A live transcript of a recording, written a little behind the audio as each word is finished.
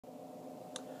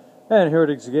And here it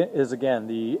is again,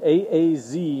 the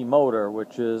AAZ motor,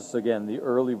 which is, again, the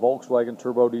early Volkswagen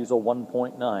turbo diesel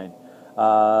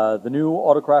 1.9. The new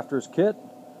Autocrafters kit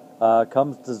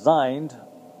comes designed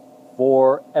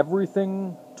for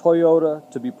everything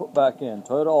Toyota to be put back in.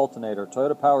 Toyota alternator,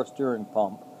 Toyota power steering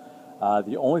pump.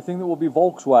 The only thing that will be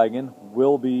Volkswagen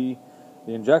will be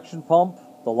the injection pump,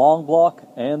 the long block,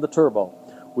 and the turbo.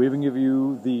 We even give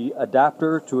you the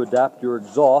adapter to adapt your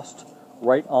exhaust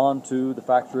right onto the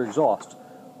factory exhaust.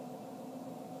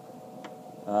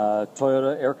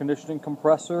 Toyota air conditioning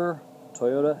compressor,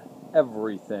 Toyota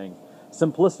everything.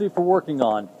 Simplicity for working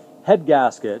on. Head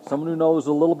gasket, someone who knows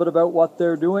a little bit about what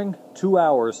they're doing, 2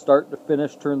 hours, start to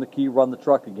finish, turn the key, run the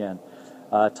truck again.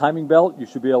 Timing belt, you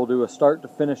should be able to do a start to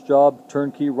finish job,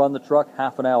 turn key, run the truck,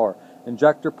 half an hour.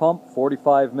 Injector pump,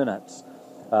 45 minutes.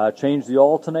 Change the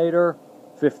alternator,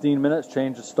 15 minutes,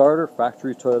 change the starter,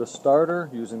 factory Toyota starter,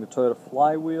 using the Toyota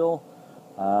flywheel.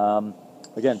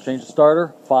 Again, change the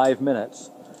starter, 5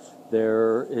 minutes.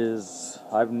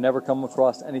 I've never come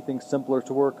across anything simpler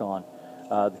to work on.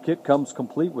 The kit comes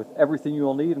complete with everything you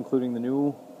will need, including the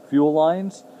new fuel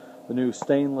lines, the new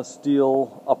stainless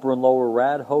steel upper and lower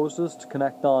rad hoses to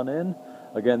connect on in,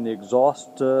 again the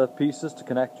exhaust pieces to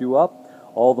connect you up,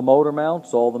 all the motor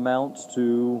mounts, all the mounts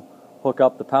to hook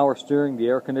up the power steering, the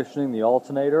air conditioning, the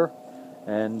alternator,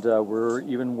 and we're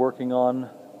even working on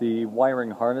the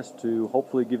wiring harness to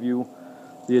hopefully give you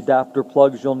the adapter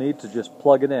plugs you'll need to just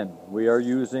plug it in. We are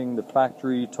using the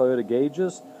factory Toyota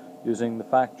gauges, using the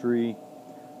factory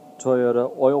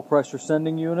Toyota oil pressure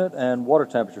sending unit and water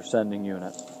temperature sending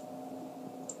unit.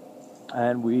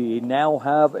 And we now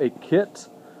have a kit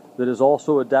that is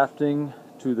also adapting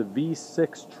to the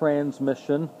V6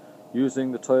 transmission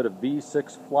using the Toyota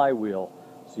V6 flywheel.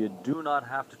 So you do not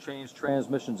have to change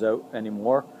transmissions out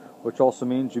anymore, which also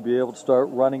means you'll be able to start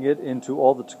running it into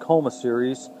all the Tacoma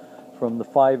series from the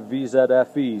 5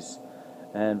 VZFEs.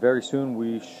 And very soon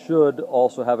we should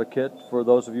also have a kit for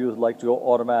those of you who would like to go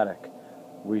automatic.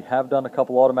 We have done a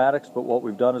couple automatics, but what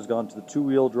we've done is gone to the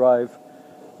 2-wheel drive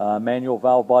manual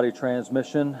valve body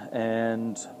transmission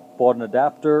and bought an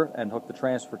adapter and hooked the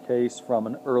transfer case from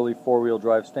an early 4-wheel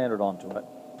drive standard onto it.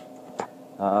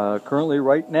 Currently,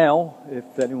 right now,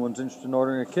 if anyone's interested in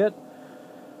ordering a kit,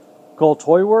 call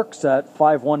Toyworks at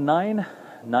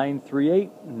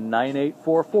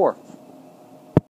 519-938-9844.